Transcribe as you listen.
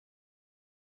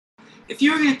If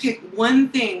you were going to pick one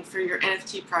thing for your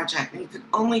NFT project and you could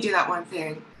only do that one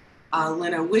thing,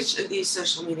 Lena, which of these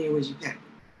social media would you pick?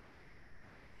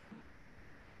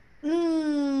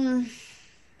 Mm,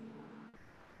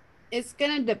 it's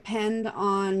gonna depend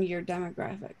on your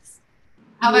demographics.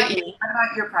 How With about you? me, What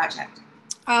about your project?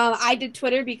 I did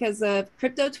Twitter because of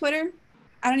crypto Twitter.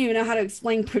 I don't even know how to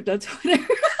explain crypto Twitter.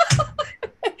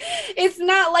 It's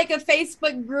not like a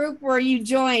Facebook group where you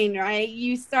join, right?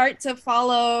 You start to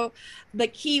follow the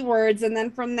keywords, and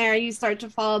then from there you start to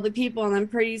follow the people, and then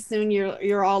pretty soon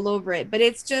you're all over it. But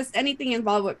it's just anything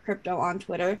involved with crypto on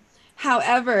Twitter.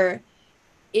 However,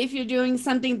 if you're doing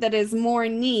something that is more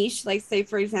niche, like say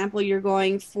for example, you're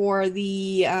going for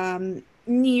the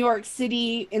New York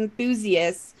City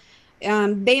enthusiasts,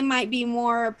 they might be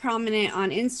more prominent on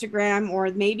Instagram,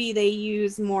 or maybe they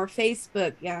use more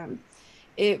Facebook.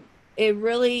 It it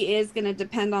really is going to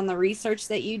depend on the research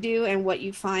that you do and what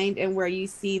you find and where you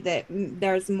see that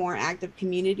there's more active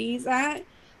communities at.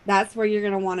 That's where you're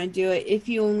going to want to do it if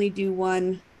you only do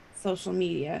one social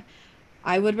media.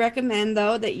 I would recommend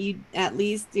though that you at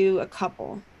least do a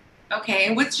couple. Okay,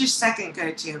 and what's your second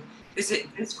go-to? Is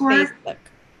it Discord? Facebook.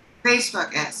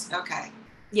 Facebook is. Okay.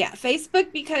 Yeah,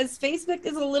 Facebook, because Facebook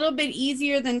is a little bit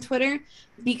easier than Twitter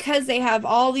because they have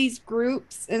all these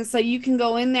groups. And so you can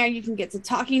go in there, you can get to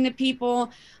talking to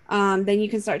people. Then you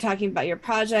can start talking about your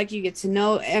project. You get to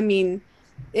know, I mean,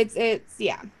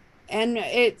 yeah. And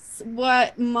it's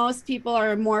what most people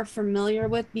are more familiar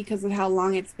with because of how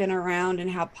long it's been around and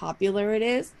how popular it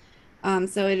is.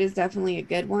 So it is definitely a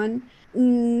good one.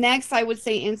 Next, I would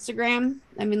say Instagram.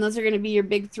 I mean, those are going to be your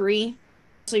big three,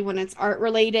 especially when it's art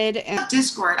related. And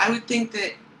Discord. I would think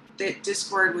that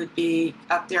Discord would be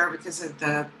up there because of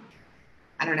the,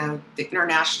 I don't know, the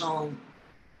international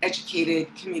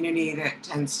educated community that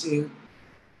tends to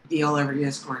be all over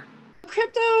Discord.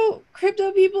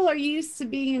 crypto people are used to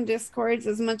being in discords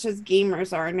as much as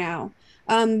gamers are now.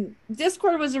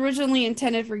 Discord was originally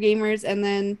intended for gamers, and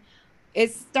then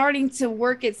it's starting to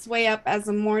work its way up as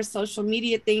a more social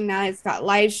media thing. Now it's got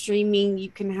live streaming. You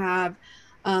can have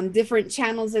different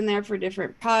channels in there for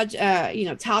different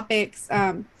topics.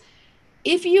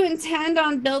 If you intend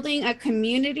on building a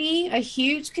community, a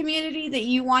huge community that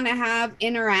you want to have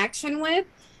interaction with,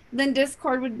 then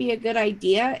Discord would be a good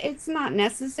idea. It's not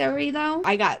necessary though.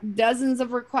 I got dozens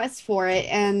of requests for it,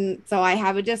 and so I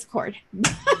have a Discord.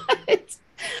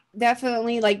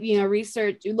 Definitely, like,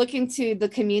 research, look into the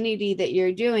community that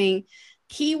you're doing.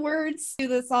 Keywords, do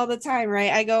this all the time,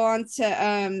 right? I go on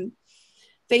to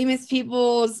famous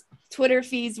people's Twitter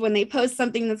feeds when they post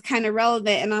something that's kind of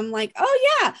relevant. And I'm like,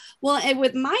 oh, yeah, well, and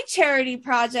with my charity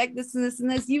project, this and this and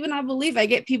this, you would not believe I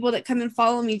get people that come and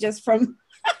follow me just from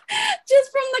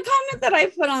just from the comment that I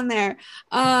put on there,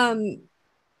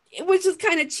 which is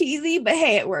kind of cheesy, but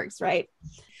hey, it works, right?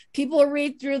 People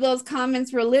read through those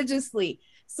comments religiously.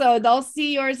 So they'll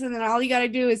see yours, and then all you got to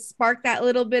do is spark that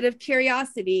little bit of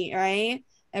curiosity, right?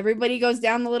 Everybody goes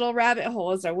down the little rabbit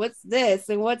holes, or what's this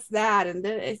and what's that, and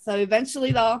so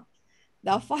eventually they'll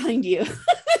find you.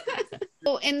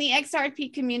 So in the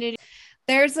XRP community,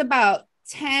 there's about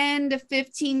 10 to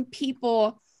 15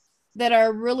 people that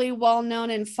are really well known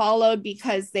and followed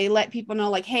because they let people know,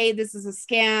 like, hey, this is a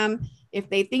scam. If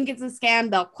they think it's a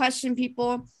scam, they'll question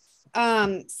people.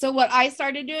 So what I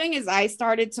started doing is I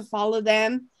started to follow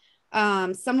them.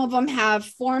 Some of them have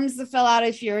forms to fill out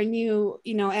if you're a new,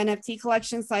 NFT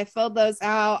collection. So I filled those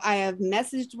out. I have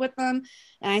messaged with them,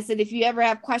 and I said, if you ever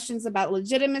have questions about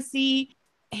legitimacy,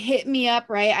 hit me up,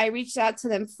 right? I reached out to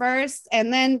them first,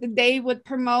 and then they would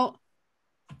promote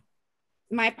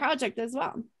my project as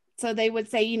well. So they would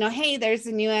say, hey, there's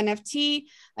a new NFT,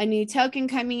 a new token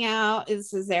coming out.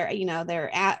 This is their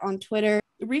at on Twitter.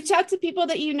 Reach out to people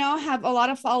that have a lot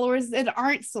of followers that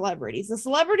aren't celebrities. The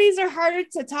celebrities are harder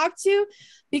to talk to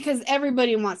because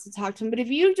everybody wants to talk to them. But if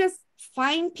you just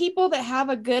find people that have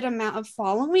a good amount of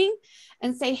following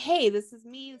and say, hey, this is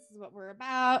me, this is what we're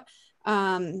about,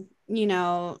 you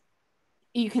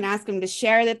can ask them to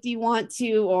share that if you want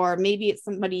to, or maybe it's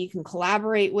somebody you can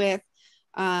collaborate with.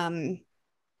 um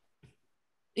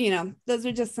those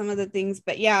are just some of the things.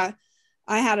 But yeah,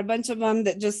 I had a bunch of them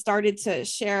that just started to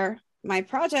share my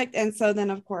project, and so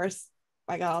then of course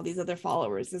I got all these other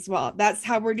followers as well. That's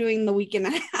how we're doing the week and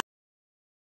a half.